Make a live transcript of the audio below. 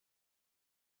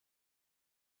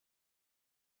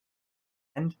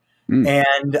Mm.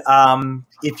 And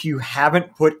if you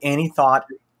haven't put any thought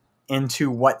into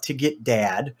what to get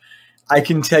dad, I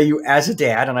can tell you as a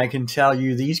dad, and I can tell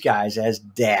you these guys as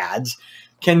dads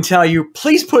can tell you,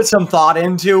 please put some thought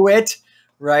into it,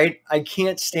 right? I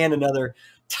can't stand another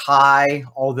tie,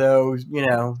 although,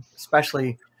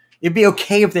 especially it'd be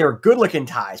okay if they were good looking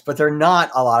ties, but they're not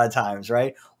a lot of times,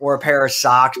 right? Or a pair of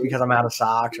socks because I'm out of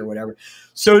socks or whatever.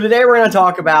 So today we're going to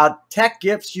talk about tech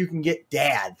gifts you can get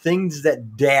dad, things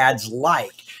that dads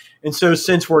like. And so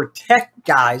since we're tech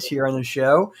guys here on the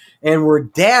show and we're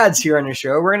dads here on the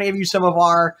show, we're going to give you some of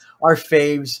our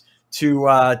faves to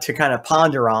kind of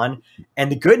ponder on.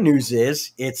 And the good news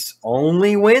is it's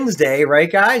only Wednesday,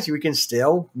 right, guys? We can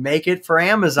still make it for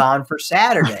Amazon for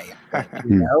Saturday,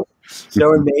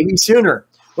 so maybe sooner.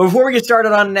 But before we get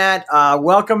started on that,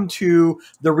 welcome to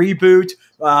the Reboot.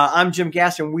 I'm Jim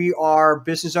Gass, and we are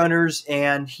business owners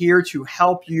and here to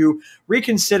help you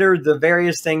reconsider the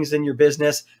various things in your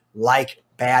business, like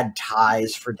bad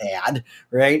ties for dad,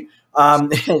 right?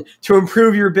 To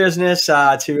improve your business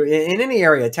in any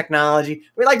area, technology.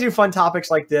 We like to do fun topics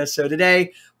like this. So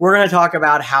today we're going to talk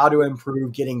about how to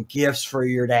improve getting gifts for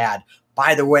your dad.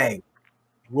 By the way,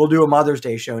 we'll do a Mother's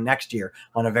Day show next year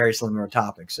on a very similar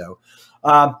topic. So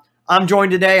I'm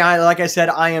joined today. Like I said,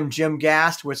 I am Jim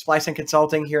Gast with Splicing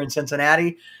Consulting here in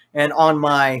Cincinnati. And on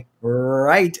my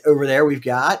right over there, we've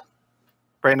got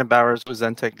Brandon Bowers with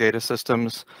Zentech Data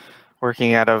Systems,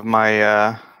 working out of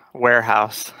my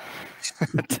warehouse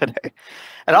today.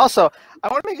 And also, I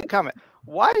want to make a comment.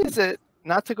 Why is it,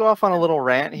 not to go off on a little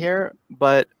rant here,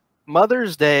 but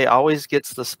Mother's Day always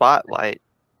gets the spotlight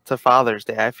to Father's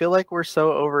Day? I feel like we're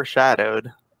so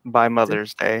overshadowed by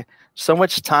Mother's Day. So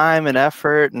much time and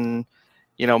effort and,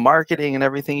 marketing and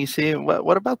everything you see.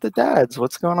 What about the dads?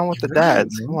 What's going on with the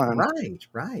dads? Come on.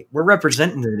 Right. We're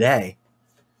representing the day.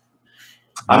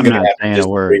 I'm going to have to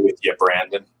disagree with you,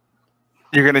 Brandon.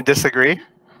 You're going to disagree?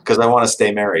 Because I want to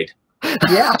stay married.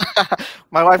 Yeah.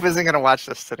 My wife isn't going to watch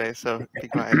this today, so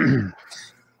go ahead.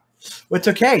 Well, it's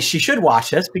okay. She should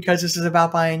watch this because this is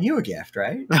about buying you a gift,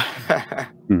 right?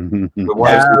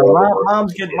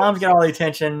 Moms get all the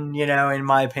attention, in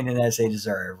my opinion, as they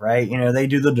deserve, right? They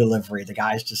do the delivery. The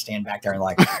guys just stand back there and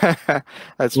like,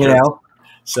 that's true.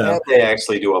 So they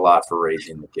actually do a lot for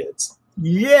raising the kids.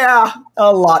 Yeah,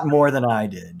 a lot more than I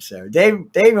did. So, Dave,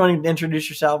 you want to introduce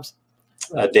yourselves?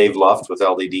 Dave Luft with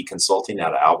LDD Consulting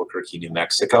out of Albuquerque, New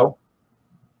Mexico.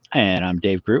 And I'm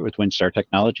Dave Groot with WinStar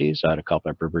Technologies out of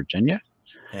Culpeper, Virginia.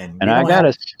 And I got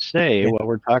to say, while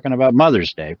we're talking about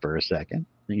Mother's Day for a second,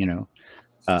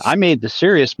 I made the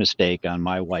serious mistake on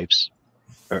my wife's,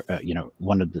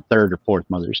 one of the third or fourth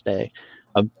Mother's Day,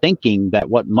 of thinking that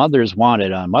what mothers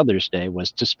wanted on Mother's Day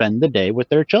was to spend the day with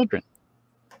their children.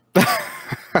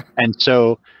 And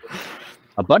so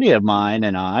a buddy of mine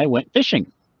and I went fishing,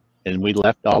 and we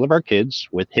left all of our kids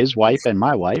with his wife and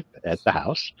my wife at the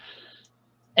house.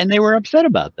 And they were upset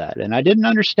about that. And I didn't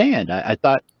understand. I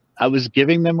thought I was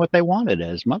giving them what they wanted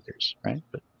as mothers, right?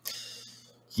 But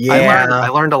yeah, I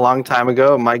learned a long time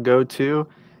ago. My go-to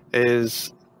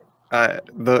is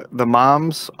the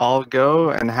moms all go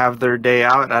and have their day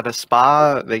out at a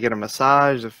spa. They get a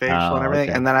massage, a facial, and everything.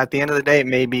 Okay. And then at the end of the day,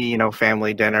 maybe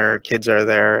family dinner, kids are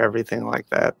there, everything like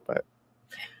that. But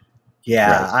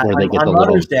yeah, right. On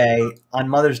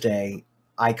Mother's Day,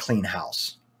 I clean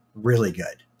house really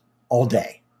good all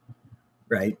day,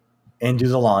 right? And do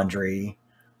the laundry,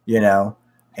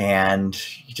 and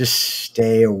just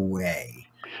stay away.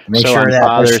 Make so sure on that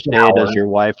Father's Day, does your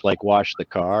wife wash the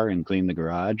car and clean the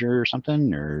garage or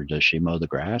something, or does she mow the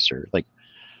grass, or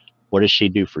what does she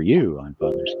do for you on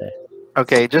Father's Day?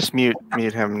 Okay, just mute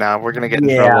him now. We're gonna get in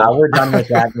trouble. Yeah, we're done with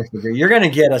that. You're gonna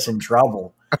get us in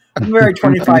trouble. I'm married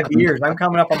 25 years. I'm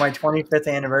coming up on my 25th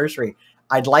anniversary.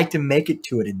 I'd like to make it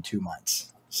to it in 2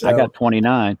 months. So I got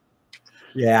 29.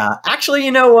 Yeah, actually,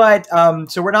 you know what?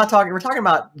 So we're talking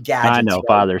about gadgets. I know, right?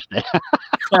 Father's Day.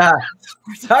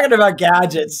 We're talking about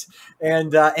gadgets,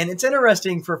 and it's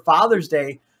interesting for Father's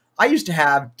Day. I used to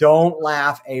have, don't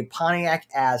laugh, a Pontiac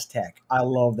Aztec. I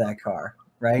love that car,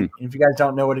 right? And if you guys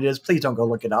don't know what it is, please don't go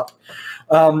look it up.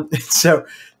 So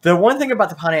the one thing about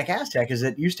the Pontiac Aztec is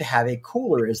it used to have a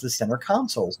cooler as the center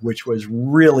console, which was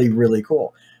really, really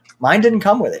cool. Mine didn't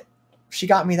come with it. She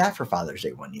got me that for Father's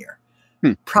Day one year.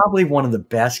 Probably one of the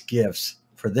best gifts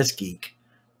for this geek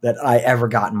that I ever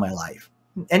got in my life.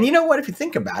 And you know what? If you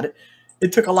think about it,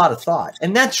 it took a lot of thought.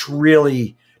 And that's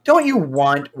really, don't you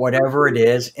want whatever it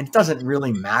is? And it doesn't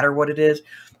really matter what it is.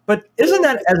 But isn't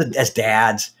that, as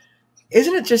dads,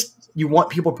 isn't it just you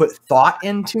want people to put thought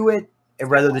into it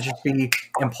rather than just be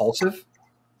impulsive?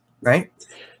 Right?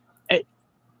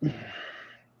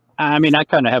 I mean, I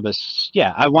kind of have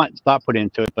yeah, I want thought put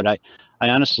into it, but I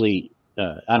honestly,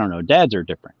 I don't know. Dads are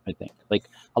different, I think. Like,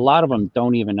 a lot of them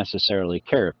don't even necessarily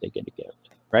care if they get a gift,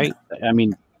 right? I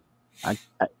mean,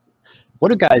 what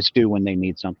do guys do when they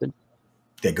need something?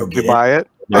 They go get buy it.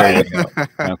 There you go.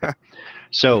 Okay.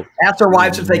 So ask their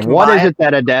wives if they can what buy is it. it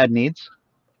that a dad needs?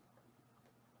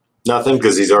 Nothing,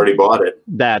 because he's already bought it.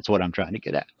 That's what I'm trying to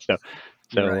get at. So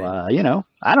Right. you know,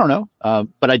 I don't know,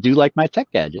 but I do like my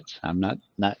tech gadgets. I'm not,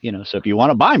 you know, so if you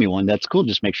want to buy me one, that's cool.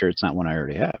 Just make sure it's not one I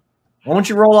already have. Why don't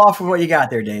you roll off with what you got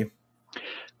there, Dave?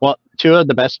 Well, two of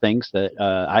the best things that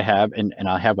I have, and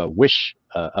I have a wish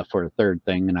for a third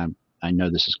thing, and I know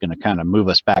this is going to kind of move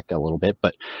us back a little bit,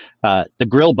 but the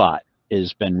grill bot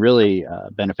has been really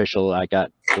beneficial. I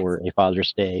got for a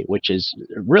Father's Day, which is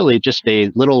really just a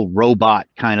little robot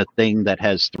kind of thing that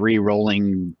has 3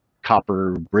 rolling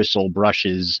copper bristle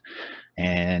brushes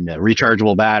and a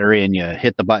rechargeable battery, and you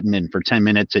hit the button, and for 10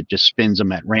 minutes it just spins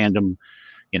them at random,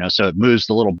 you know, so it moves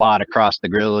the little bot across the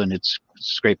grill and it's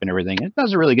scraping everything. It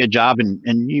does a really good job,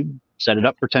 and you set it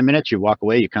up for 10 minutes, you walk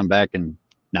away, you come back, and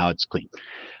now it's clean.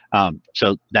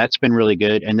 So that's been really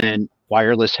good. And then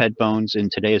wireless headphones in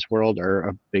today's world are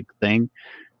a big thing.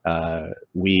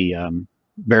 We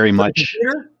very much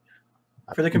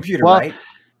for the computer, well, right?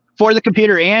 For the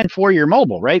computer and for your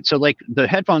mobile, right? So like the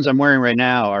headphones I'm wearing right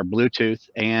now are Bluetooth,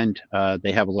 and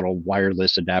they have a little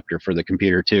wireless adapter for the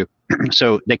computer too.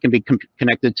 So they can be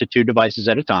connected to 2 devices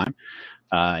at a time,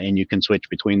 and you can switch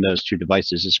between those 2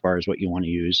 devices as far as what you want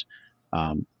to use.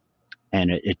 And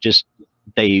it just,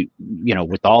 they, you know,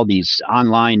 with all these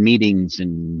online meetings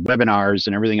and webinars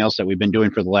and everything else that we've been doing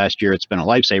for the last year, it's been a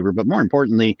lifesaver. But more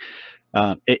importantly,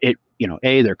 you know,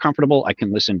 they're comfortable. I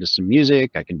can listen to some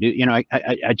music. I can do, you know,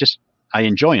 I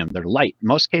enjoy them. They're light. In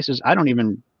most cases, I don't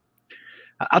even,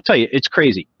 I'll tell you, it's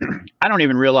crazy. I don't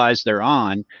even realize they're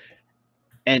on.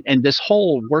 And this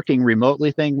whole working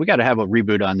remotely thing, we got to have a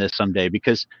reboot on this someday,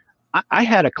 because I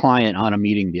had a client on a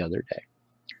meeting the other day.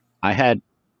 I had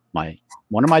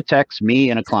one of my techs, me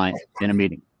and a client in a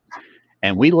meeting.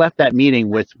 And we left that meeting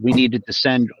with, we needed to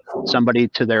send somebody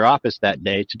to their office that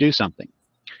day to do something.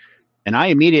 And I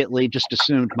immediately just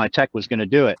assumed my tech was going to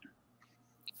do it.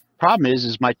 Problem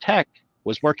is my tech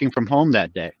was working from home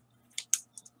that day.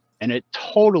 And it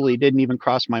totally didn't even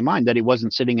cross my mind that he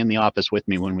wasn't sitting in the office with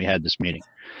me when we had this meeting.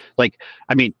 Like,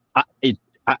 I mean,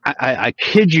 I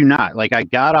kid you not. Like, I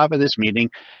got off of this meeting,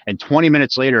 and 20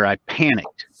 minutes later, I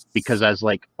panicked because I was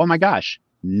like, oh my gosh,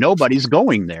 nobody's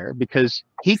going there because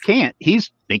he can't.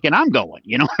 He's thinking I'm going.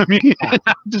 You know what I mean? I'm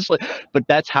just like, but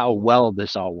that's how well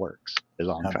this all works. Is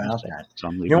all I'm trying to say. So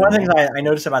I'm leaving. You know, one of the things I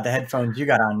noticed about the headphones you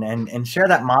got on, and share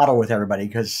that model with everybody,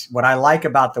 because what I like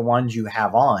about the ones you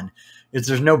have on is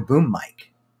there's no boom mic.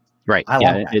 Right. I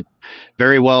yeah. love that. It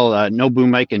very well. No boom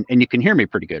mic, and you can hear me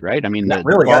pretty good, right? I mean, the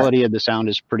really quality of the sound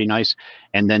is pretty nice,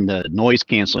 and then the noise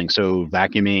canceling. So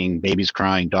vacuuming, babies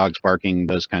crying, dogs barking,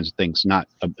 those kinds of things, not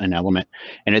an element.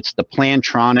 And it's the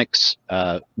Plantronics.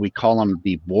 We call them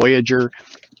the Voyager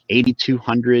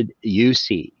 8200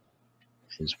 UC,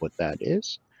 is what that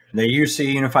is. The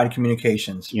UC, Unified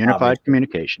Communications. Unified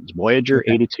Communications, Voyager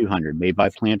 8200, made by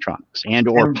Plantronics and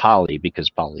Poly, because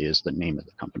Poly is the name of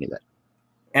the company that.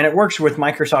 And it works with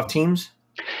Microsoft Teams?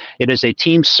 It is a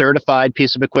Teams certified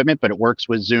piece of equipment, but it works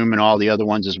with Zoom and all the other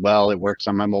ones as well. It works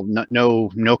on my mobile.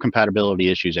 No compatibility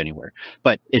issues anywhere.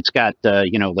 But it's got,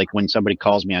 you know, like when somebody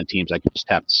calls me on Teams, I can just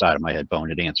tap the side of my headphone.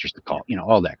 It answers the call. You know,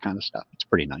 all that kind of stuff. It's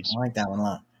pretty nice. I like that one a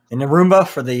lot. And the Roomba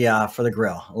for the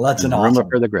grill. Well, that's an awesome. Roomba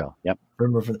for the grill. Yep.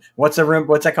 Roomba for what's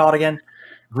that called again?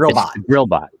 Grillbot.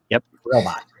 Grillbot. Yep.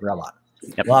 Grillbot.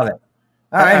 Yep. Love it.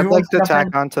 All right, I'd like to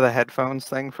tack onto the headphones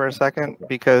thing for a second,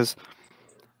 because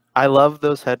I love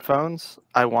those headphones.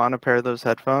 I want a pair of those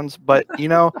headphones. But, you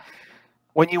know,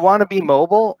 when you want to be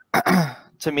mobile,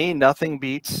 to me, nothing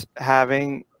beats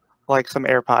having like some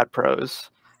AirPod Pros.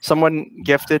 Someone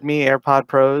gifted me AirPod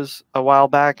Pros a while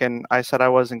back, and I said I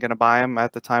wasn't going to buy them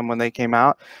at the time when they came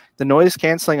out. The noise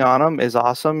canceling on them is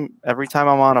awesome. Every time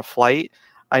I'm on a flight,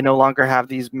 I no longer have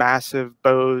these massive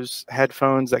Bose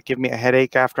headphones that give me a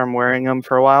headache after I'm wearing them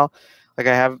for a while. Like,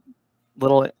 I have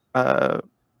little AirPods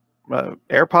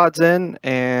in,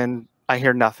 and I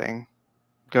hear nothing.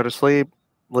 Go to sleep,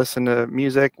 listen to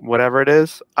music, whatever it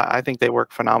is. I think they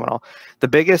work phenomenal. The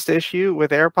biggest issue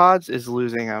with AirPods is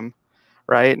losing them,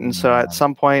 right? And so at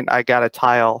some point, I got a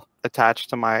tile attached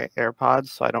to my AirPods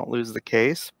so I don't lose the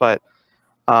case. But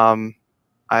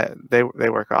they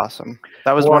work awesome.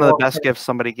 That was one of the best gifts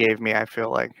somebody gave me, I feel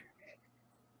like.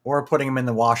 Or putting them in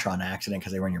the washer on accident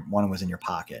because they were in one was in your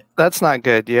pocket. That's not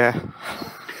good. Yeah.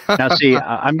 Now, see,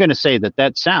 I'm going to say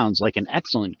that sounds like an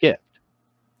excellent gift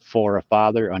for a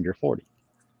father under 40.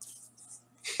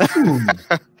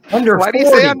 Under Why 40. do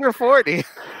you say under 40?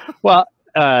 Well,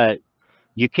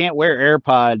 you can't wear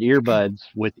earbuds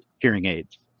with hearing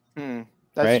aids. That's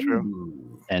right?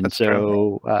 true. And That's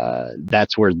so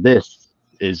that's where this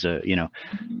is,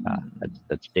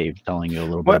 that's Dave telling you a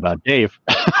little bit about Dave.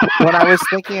 When I was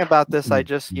thinking about this, I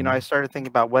just, I started thinking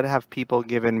about what have people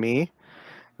given me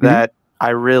that I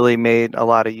really made a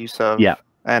lot of use of. Yeah.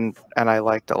 And I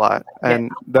liked a lot.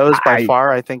 And those by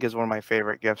far, I think, is one of my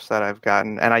favorite gifts that I've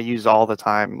gotten. And I use all the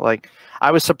time. Like, I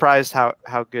was surprised how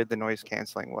good the noise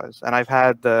canceling was. And I've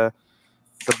had the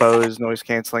Bose noise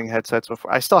canceling headsets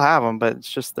before. I still have them, but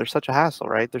it's just, they're such a hassle,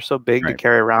 right? They're so big to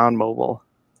carry around mobile.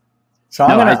 So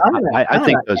I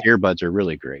think those earbuds are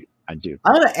really great. I do.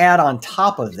 I'm going to add on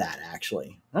top of that,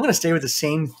 actually. I'm going to stay with the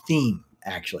same theme,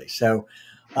 actually. So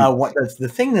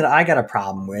the thing that I got a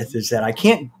problem with is that I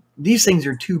can't, these things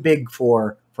are too big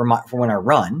for when I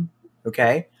run.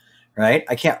 Okay. Right.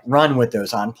 I can't run with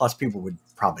those on. Plus people would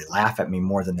probably laugh at me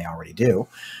more than they already do.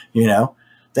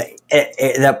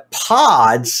 The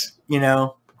pods,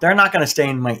 they're not going to stay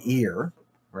in my ear.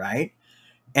 Right.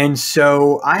 And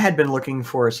so I had been looking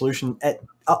for a solution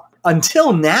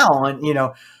until now.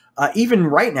 And, even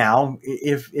right now,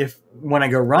 if when I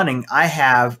go running, I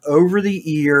have over the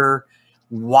ear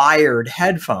wired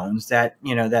headphones that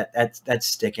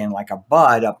stick in like a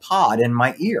pod in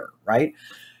my ear, right?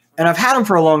 And I've had them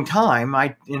for a long time.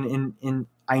 I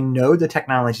know the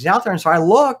technology's out there, and so I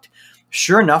looked.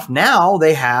 Sure enough, now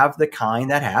they have the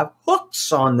kind that have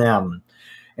hooks on them,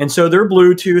 and so they're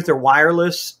Bluetooth, they're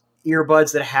wireless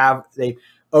earbuds that have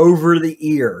over the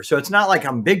ear. So it's not like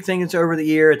a big thing that's over the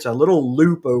ear. It's a little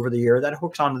loop over the ear that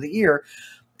hooks onto the ear.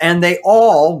 And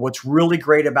what's really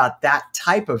great about that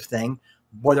type of thing,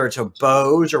 whether it's a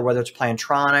Bose or whether it's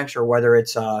Plantronics or whether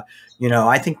it's,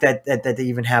 I think that they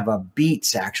even have a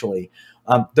Beats actually.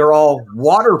 They're all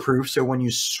waterproof. So when you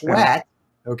sweat,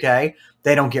 okay,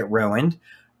 they don't get ruined.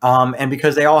 And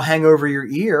because they all hang over your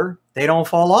ear, they don't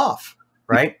fall off.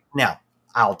 Right now,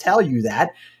 I'll tell you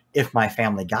that if my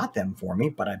family got them for me,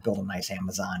 but I built a nice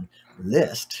Amazon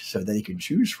list so that they could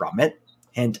choose from it.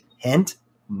 Hint, hint,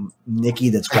 Nikki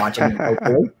that's watching,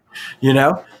 hopefully,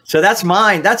 so that's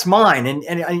mine. That's mine.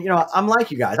 And I'm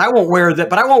like you guys, I won't wear that,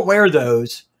 but I won't wear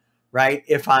those, right?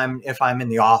 If I'm in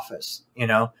the office,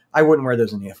 I wouldn't wear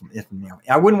those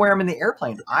I wouldn't wear them in the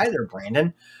airplane either,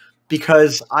 Brandon,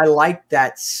 because I like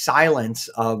that silence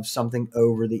of something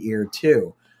over the ear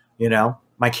too.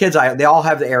 My kids, they all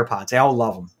have the AirPods. They all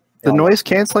love them. The noise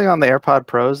canceling on the AirPod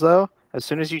Pros, though, as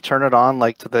soon as you turn it on,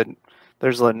 like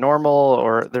there's a normal,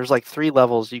 or there's like 3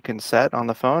 levels you can set on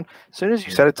the phone. As soon as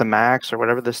you set it to max or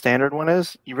whatever the standard one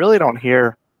is, you really don't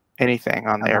hear anything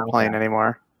on the airplane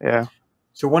anymore. Yeah.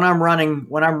 So when I'm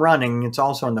running, it's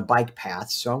also on the bike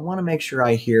path. So I want to make sure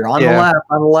I hear on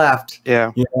the left.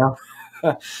 Yeah.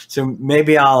 So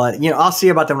maybe I'll see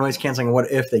about the noise canceling.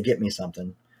 What if they get me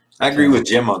something? I agree with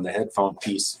Jim on the headphone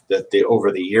piece, that the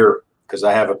over the ear, because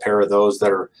I have a pair of those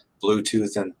that are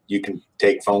Bluetooth and you can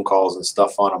take phone calls and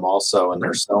stuff on them also, and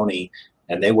they're Sony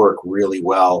and they work really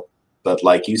well. But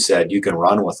like you said, you can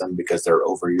run with them because they're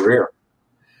over your ear.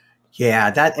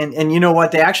 Yeah, that and you know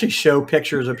what? They actually show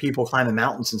pictures of people climbing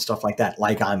mountains and stuff like that,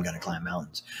 like I'm going to climb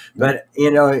mountains. But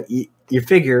you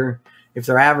figure if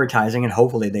they're advertising, and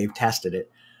hopefully they've tested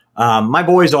it. My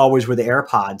boys always with the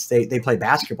AirPods. They play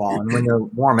basketball, and when they're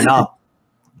warming up,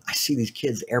 I see these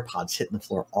kids' AirPods hitting the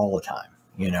floor all the time.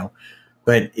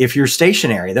 But if you're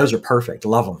stationary, those are perfect.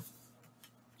 Love them.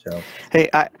 So hey,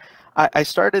 I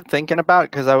started thinking about,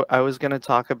 because I was going to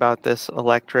talk about this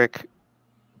electric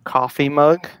coffee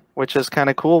mug, which is kind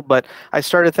of cool. But I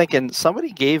started thinking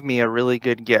somebody gave me a really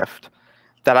good gift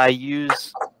that I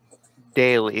use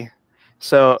daily.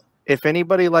 So if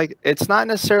anybody it's not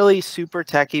necessarily super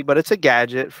techy, but it's a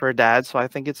gadget for a dad. So I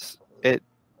think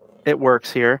it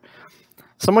works here.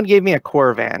 Someone gave me a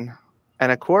Corvan,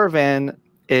 and a Corvan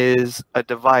is a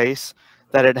device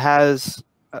that it has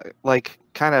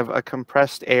kind of a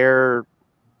compressed air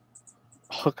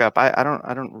hookup. I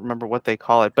don't remember what they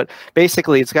call it, but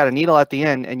basically it's got a needle at the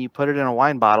end, and you put it in a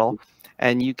wine bottle,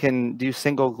 and you can do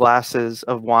single glasses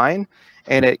of wine,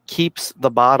 and it keeps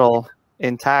the bottle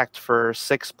intact for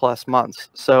 6+ months.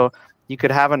 So you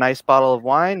could have a nice bottle of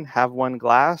wine, have one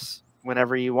glass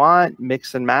whenever you want,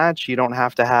 mix and match. You don't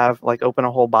have to have open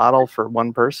a whole bottle for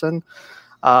one person.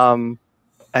 And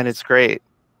it's great.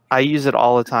 I use it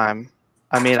all the time.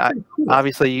 I mean,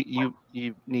 obviously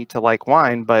you need to like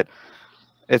wine, but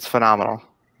it's phenomenal.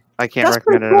 I can't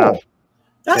recommend it enough.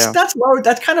 That's low.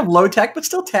 That's kind of low tech, but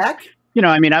still tech.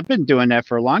 I mean, I've been doing that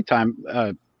for a long time.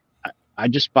 I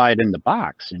just buy it in the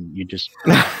box, and you just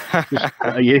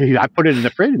I put it in the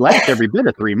fridge. It lasts every bit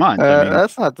of 3 months. I mean,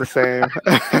 that's not the same.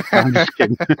 I'm just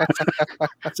kidding.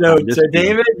 So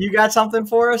David, you got something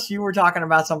for us? You were talking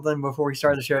about something before we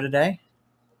started the show today.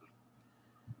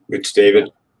 Which David?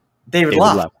 David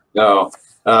Love. No,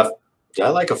 I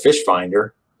like a fish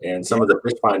finder, and some of the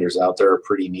fish finders out there are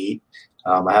pretty neat.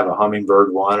 I have a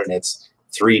Humminbird one, and it's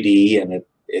 3D, and it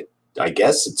I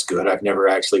guess it's good. I've never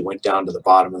actually went down to the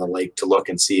bottom of the lake to look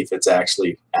and see if it's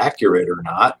actually accurate or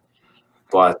not.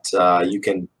 But you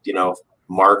can,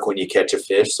 mark when you catch a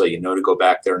fish, so you know to go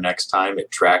back there next time. It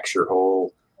tracks your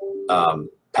whole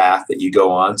path that you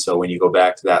go on. So when you go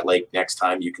back to that lake next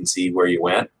time, you can see where you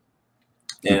went.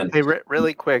 And hey,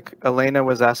 really quick, Elena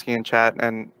was asking in chat,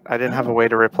 and I didn't have a way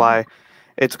to reply.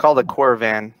 It's called a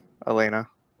Corvan, Elena.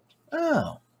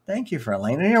 Oh, thank you for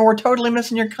Elena. We're totally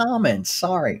missing your comments.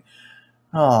 Sorry.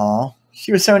 Oh,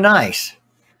 she was so nice.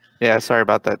 Yeah, sorry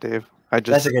about that, Dave.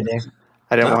 That's a good name.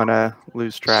 I didn't want to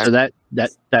lose track. So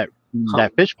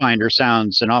that fish finder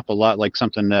sounds an awful lot like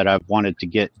something that I've wanted to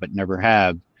get but never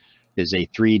have. Is a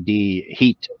 3D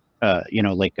heat,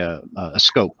 like a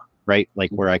scope, right?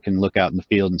 Like where I can look out in the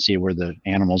field and see where the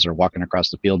animals are walking across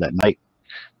the field at night.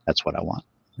 That's what I want.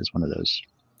 Is one of those.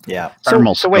 Yeah.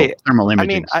 Thermal imaging. I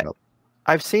mean, scope.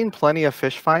 I've seen plenty of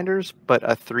fish finders, but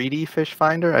a 3D fish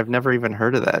finder, I've never even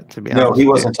heard of that, to be honest. No, he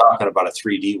wasn't talking about a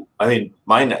 3D. I mean,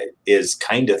 mine is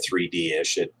kind of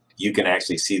 3D-ish. You can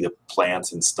actually see the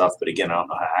plants and stuff, but again, I don't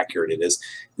know how accurate it is.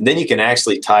 And then you can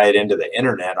actually tie it into the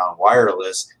internet on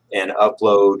wireless and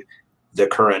upload the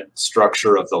current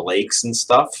structure of the lakes and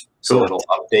stuff. So it'll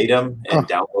update them and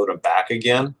download them back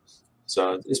again.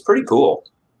 So it's pretty cool.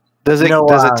 Does it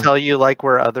tell you like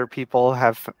where other people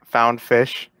have found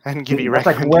fish and give you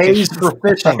recommendations? Like ways for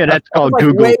fishing. Yeah, that's called like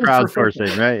Google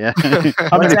crowdsourcing, right? Yeah.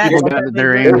 How many people got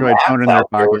their Android phone in their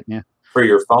pocket? Yeah. For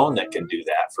your phone that can do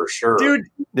that for sure. Dude,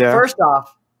 first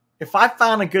off, if I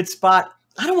found a good spot,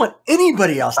 I don't want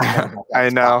anybody else to know about that I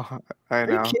know. spot.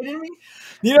 Are you kidding me?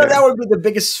 That would be the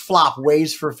biggest flop,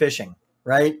 ways for fishing,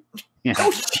 right? Yeah.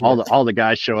 All the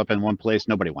guys show up in one place.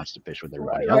 Nobody wants to fish with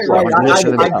everybody else.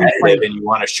 And you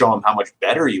want to show them how much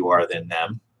better you are than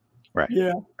them. Right.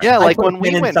 Yeah. Yeah, like when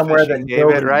we went somewhere fishing,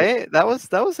 David, right? That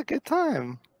was a good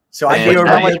time. So I knew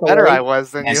how much better I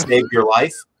was than you. Saved your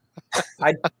life.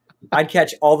 I'd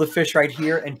catch all the fish right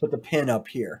here and put the pin up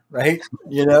here, right?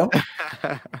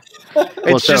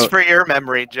 It's just for your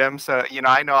memory, Jim. So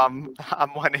I know I'm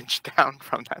 1 inch down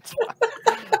from that spot.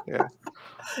 Yeah.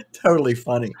 Totally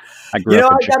funny. I grew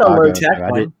up in Chicago, got a low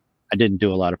tech one. I didn't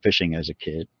do a lot of fishing as a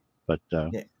kid, but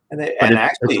actually,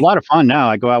 it's a lot of fun now.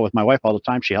 I go out with my wife all the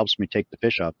time. She helps me take the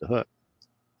fish off the hook.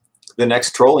 The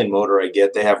next trolling motor I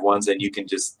get, they have ones that you can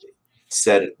just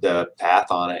set the path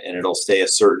on it and it'll stay a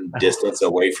certain distance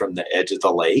away from the edge of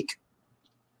the lake.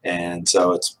 And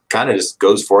so it's kind of just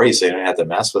goes for you, so you don't have to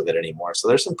mess with it anymore. So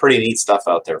there's some pretty neat stuff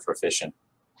out there for fishing.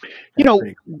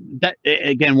 That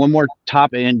again, one more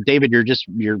topic, and David, you're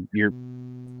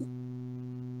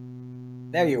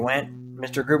there you went,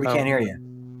 Mr. Group. We can't hear you.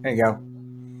 There you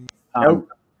go.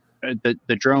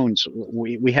 The drones,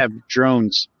 we have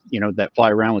drones, that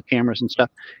fly around with cameras and stuff,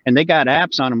 and they got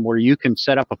apps on them where you can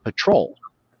set up a patrol.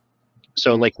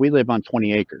 So like we live on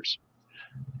 20 acres,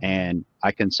 and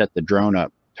I can set the drone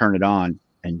up, turn it on,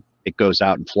 and it goes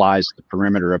out and flies the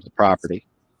perimeter of the property,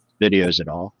 videos it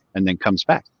all, and then comes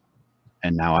back.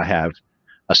 And now I have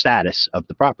a status of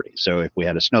the property. So if we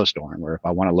had a snowstorm, or if I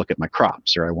want to look at my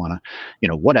crops, or I want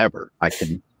to, whatever, I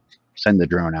can send the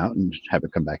drone out and have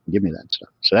it come back and give me that stuff.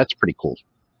 So that's pretty cool.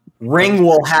 Ring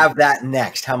will have that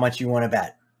next. How much you want to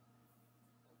bet?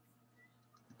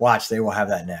 Watch, they will have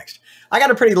that next. I got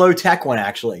a pretty low tech one,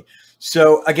 actually.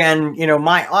 So again,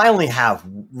 I only have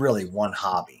really one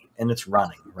hobby, and it's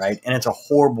running, right? And it's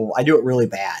I do it really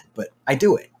bad, but I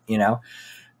do it,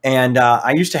 And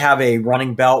I used to have a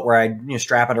running belt where I'd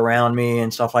strap it around me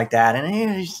and stuff like that.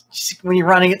 And when you're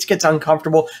running, it gets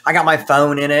uncomfortable. I got my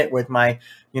phone in it with my,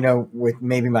 with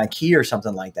maybe my key or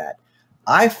something like that.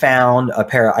 I found a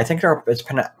pair of, I think it's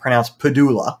pronounced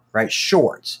Padula, right?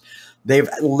 Shorts. They've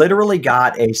literally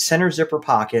got a center zipper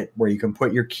pocket where you can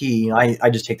put your key.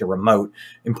 I just take the remote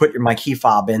and put my key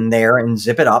fob in there and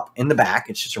zip it up in the back.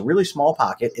 It's just a really small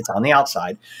pocket. It's on the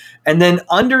outside. And then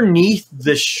underneath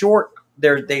the short,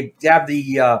 they have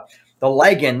the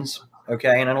leggings,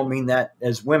 okay, and I don't mean that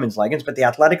as women's leggings, but the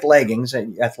athletic leggings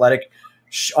and athletic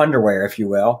underwear, if you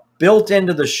will, built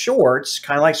into the shorts,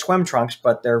 kind of like swim trunks,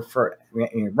 but they're for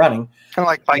running. Kind of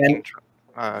like biking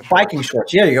biking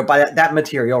shorts. Yeah, you go buy that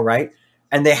material, right?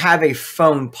 And they have a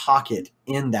phone pocket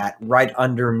in that right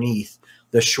underneath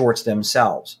the shorts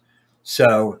themselves.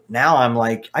 So now I'm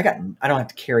like, I don't have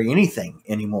to carry anything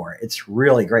anymore. It's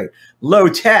really great. Low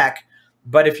tech,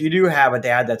 but if you do have a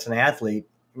dad that's an athlete,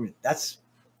 that's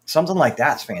something like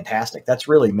that's fantastic. That's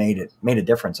really made a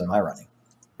difference in my running.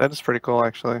 That is pretty cool,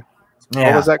 actually. Yeah.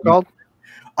 What was that called?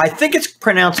 I think it's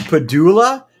pronounced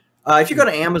Padula. If you go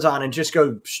to Amazon and just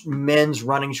go men's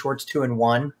running shorts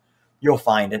 2-in-1, you'll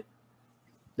find it.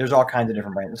 There's all kinds of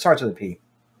different brands. It starts with a P.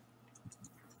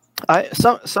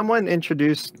 Someone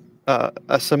introduced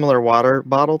a similar water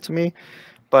bottle to me,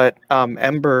 but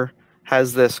Ember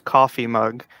has this coffee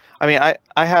mug. I mean,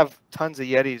 I have tons of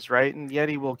Yetis, right? And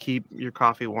Yeti will keep your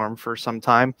coffee warm for some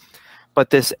time.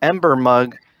 But this Ember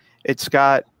mug, it's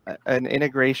got an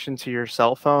integration to your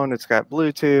cell phone. It's got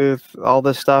Bluetooth, all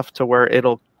this stuff to where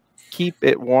it'll keep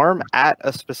it warm at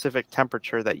a specific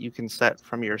temperature that you can set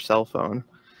from your cell phone.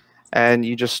 And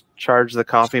you just charge the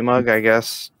coffee mug, I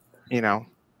guess,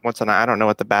 once a night. I don't know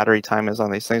what the battery time is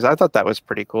on these things. I thought that was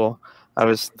pretty cool. I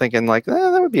was thinking like,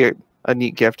 that would be a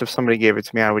neat gift if somebody gave it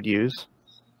to me. I would use.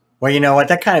 Well, you know what?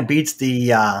 That kind of beats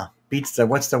the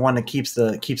what's the one that keeps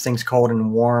things cold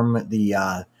and warm?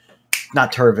 The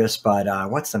not Tervis, but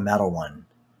what's the metal one?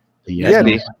 The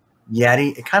Yeti.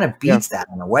 Yeti. It kind of beats that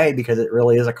in a way because it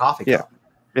really is a coffee cup.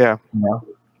 Yeah.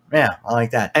 Yeah, I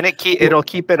like that. And it'll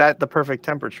keep it at the perfect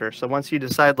temperature. So once you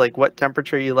decide like what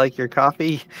temperature you like your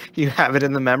coffee, you have it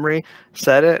in the memory,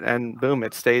 set it, and boom,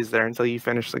 it stays there until you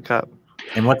finish the cup.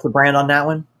 And what's the brand on that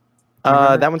one?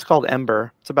 That one's called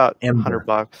Ember. It's about $100.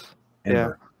 Ember.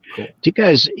 Yeah. Cool. Do you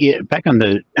guys back on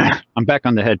the? I'm back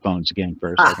on the headphones again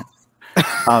for a second.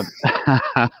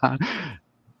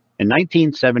 In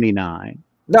 1979.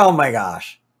 Oh my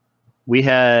gosh. We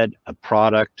had a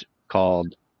product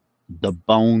called the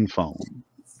Bone Phone.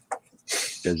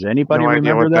 Does anybody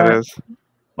remember that? Is.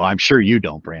 Well, I'm sure you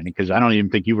don't, Brandon, because I don't even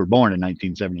think you were born in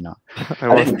 1979.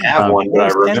 I didn't have one,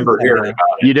 but I remember hearing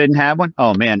about it. You didn't have one?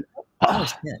 Oh man.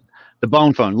 The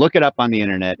Bone Phone. Look it up on the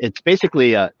internet. It's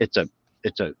basically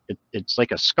it's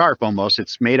like a scarf almost.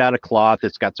 It's made out of cloth.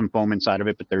 It's got some foam inside of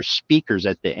it, but there's speakers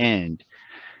at the end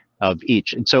of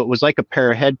each. And so it was like a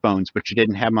pair of headphones, but you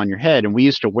didn't have them on your head. And we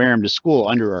used to wear them to school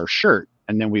under our shirt.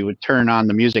 And then we would turn on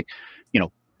the music,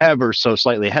 ever so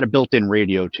slightly. It had a built-in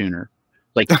radio tuner.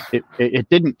 Like it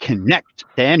didn't connect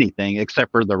to anything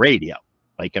except for the radio.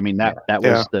 Like, I mean, that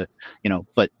was the,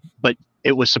 but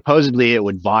it was supposedly it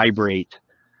would vibrate.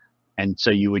 And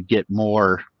so you would get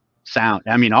more sound.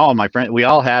 I mean, all of my friends, we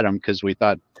all had them because we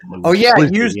thought.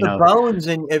 It used the bones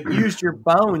and it used your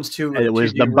bones to. It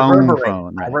was the Bone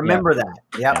Phone. Right? I remember that.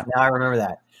 Yep. Now I remember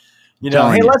that.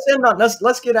 Hey, let's end on.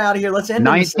 Let's get out of here. Let's end.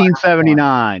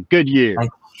 1979. Good year.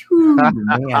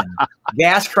 Man.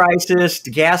 Gas crisis, the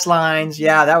gas lines.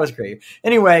 Yeah, that was great.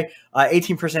 Anyway,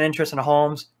 18% interest in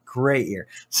homes. Great year.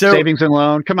 So savings and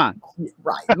loan. Come on.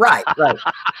 Right.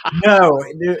 No,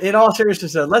 in all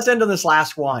seriousness, let's end on this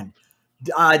last one.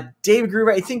 David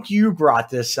Gruber, I think you brought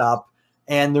this up.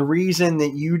 And the reason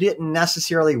that you didn't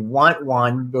necessarily want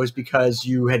one was because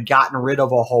you had gotten rid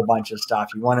of a whole bunch of stuff.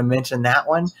 You want to mention that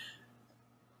one?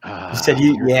 You said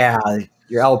your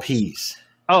LPs.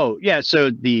 Oh yeah, so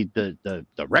the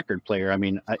record player. I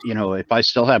mean, if I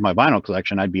still had my vinyl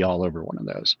collection, I'd be all over one of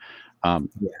those.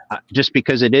 Just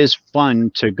because it is fun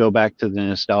to go back to the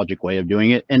nostalgic way of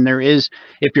doing it, and there is,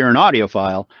 if you're an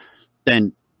audiophile,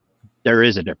 then there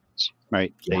is a difference,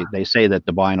 right? Yeah. They say that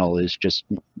the vinyl is just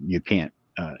you can't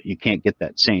get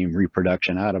that same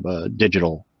reproduction out of a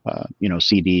digital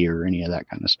CD or any of that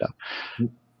kind of stuff.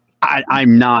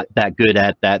 I'm not that good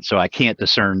at that, so I can't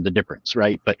discern the difference,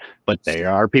 right? But there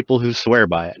are people who swear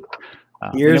by it.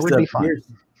 It would be fun.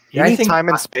 You need time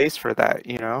and space for that,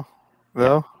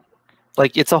 though.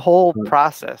 Like, it's a whole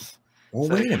process. Well,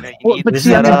 so, wait a minute. But see,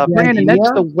 Brandon,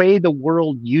 that's the way the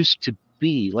world used to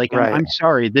be. Like, right. I'm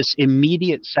sorry, this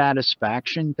immediate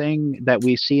satisfaction thing that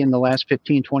we see in the last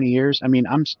 15, 20 years, I mean,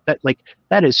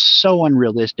 that is so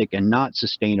unrealistic and not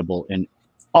sustainable. And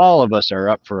all of us are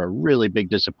up for a really big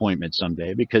disappointment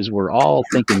someday because we're all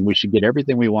thinking we should get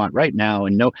everything we want right now.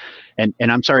 And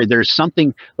I'm sorry, there's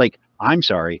something like, I'm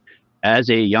sorry, as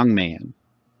a young man,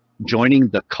 joining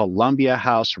the Columbia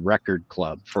House Record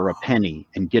Club for a penny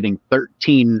and getting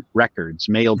 13 records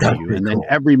mailed to you. And then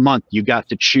every month you got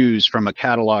to choose from a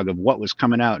catalog of what was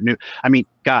coming out new. I mean,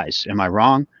 guys, am I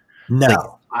wrong?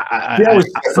 No.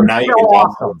 For now, you can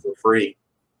download for free.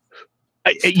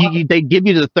 They give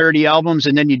you the 30 albums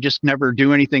and then you just never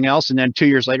do anything else. And then 2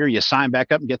 years later, you sign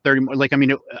back up and get 30 more. Like, I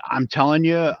mean, I'm telling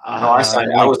you. No, I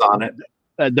signed. I was on it.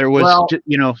 There was,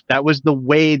 that was the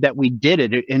way that we did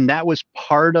it. And that was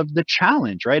part of the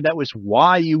challenge, right? That was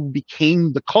why you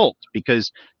became the cult,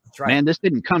 because right. Man, this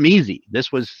didn't come easy.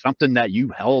 This was something that you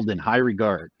held in high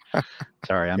regard.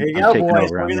 Sorry, I'm there you I'm go, taking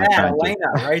boys. over. Look I'm at not that, trying to.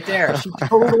 Elena, right there. She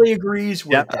totally agrees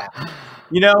with that.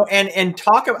 You know, and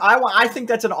talk. I think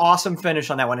that's an awesome finish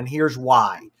on that one, and here's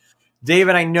why.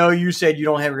 David, I know you said you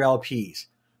don't have your LPs.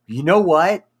 You know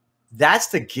what? That's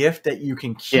the gift that you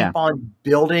can keep on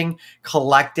building,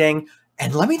 collecting.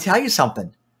 And let me tell you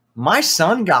something. My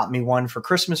son got me one for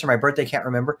Christmas or my birthday, can't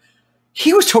remember.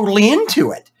 He was totally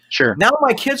into it. Sure. Now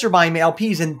my kids are buying me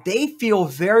LPs and they feel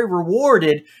very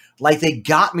rewarded, like they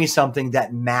got me something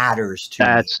that matters to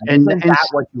me. Isn't that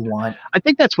what you want? I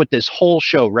think that's what this whole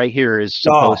show right here is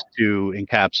supposed to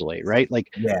encapsulate, right? Like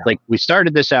we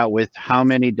started this out with how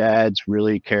many dads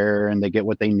really care and they get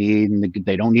what they need and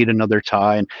they don't need another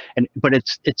tie. But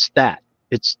it's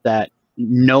that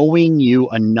knowing you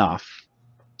enough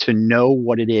to know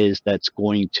what it is that's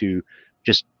going to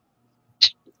just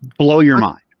blow your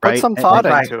mind. Right? Put some thought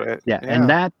into it. Yeah.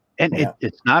 And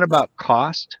it's not about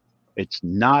cost. It's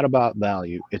not about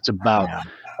value. It's about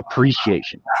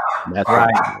appreciation. That's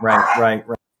right.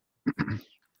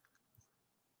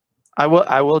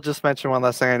 I will just mention one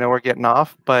last thing. I know we're getting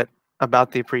off, but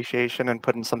about the appreciation and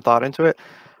putting some thought into it.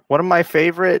 One of my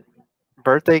favorite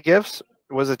birthday gifts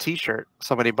was a T-shirt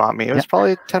somebody bought me. It was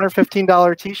probably a $10 or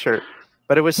 $15 T-shirt,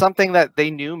 but it was something that they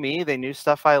knew me. They knew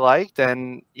stuff I liked,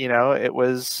 and you know, it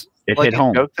was. It like hit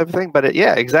home. Joke type of thing, but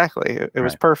exactly. It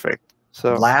was perfect.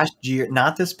 So last year,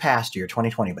 not this past year,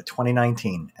 2020, but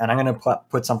 2019. And I'm going to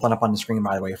put something up on the screen,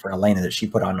 by the way, for Elena that she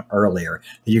put on earlier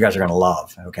that you guys are going to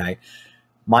love. Okay.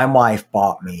 My wife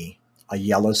bought me a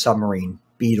Yellow Submarine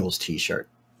Beatles t-shirt,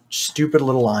 stupid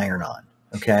little iron on.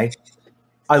 Okay.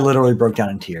 I literally broke down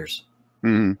in tears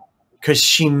because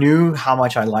she knew how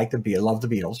much I love the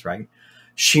Beatles. Right.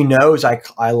 She knows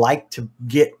I like to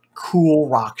get cool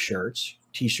rock shirts,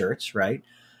 t-shirts, right?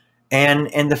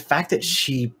 And the fact that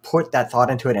she put that thought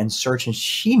into it and searched, and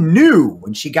she knew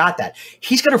when she got that,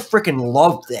 he's gonna freaking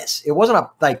love this. It wasn't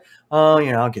like, oh,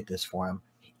 you know, I'll get this for him.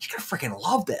 He's gonna freaking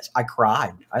love this. I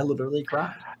cried. I literally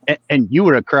cried. And you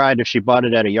would have cried if she bought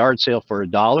it at a yard sale for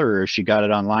 $1 or if she got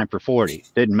it online for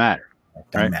 $40. Didn't matter.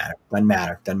 Doesn't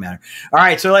matter. All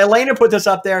right, so Elena put this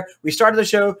up there. We started the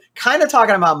show kind of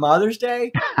talking about Mother's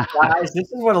Day. Guys, this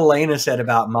is what Elena said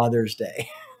about Mother's Day.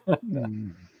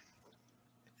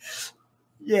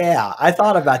 Yeah, I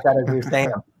thought about that as we were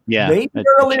saying. Yeah, maybe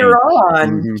earlier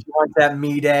on, she wants that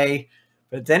me day,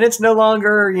 but then it's no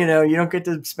longer, you know, you don't get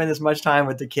to spend as much time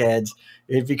with the kids.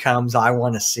 It becomes, I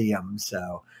want to see them.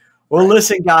 So, well,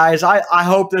 listen, guys, I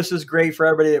hope this is great for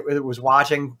everybody that was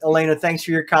watching. Elena, thanks for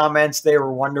your comments. They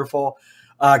were wonderful.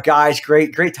 Guys,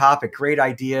 great topic, great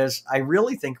ideas. I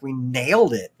really think we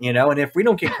nailed it, you know, and if we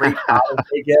don't get great Father's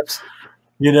Day gifts,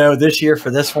 you know, this year for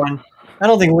this one, I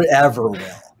don't think we ever will.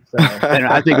 So, and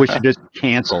I think we should just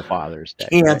cancel Father's Day.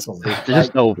 Cancel it.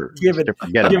 Just over. Give it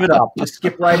up. Just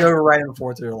skip right over right on the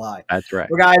 4th of July. That's right.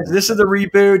 Well, guys, this is the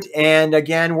Reboot. And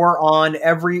again, we're on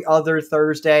every other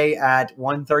Thursday at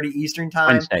 1:30 Eastern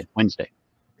time. Wednesday.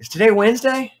 Is today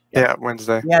Wednesday? Yeah,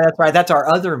 Wednesday. Yeah, that's right. That's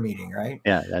our other meeting, right?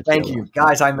 Yeah, that's Thank you.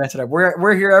 Guys, I messed it up.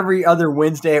 We're here every other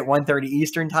Wednesday at 1:30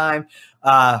 Eastern time.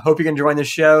 Hope you can join the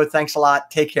show. Thanks a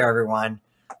lot. Take care, everyone.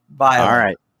 Bye. All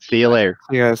right. See you later.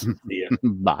 See you guys.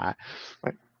 Bye.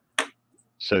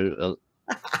 So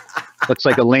looks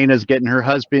like Elena's getting her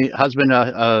husband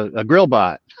a grill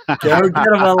bot. Go get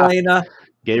him, Elena.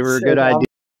 Gave her a good idea.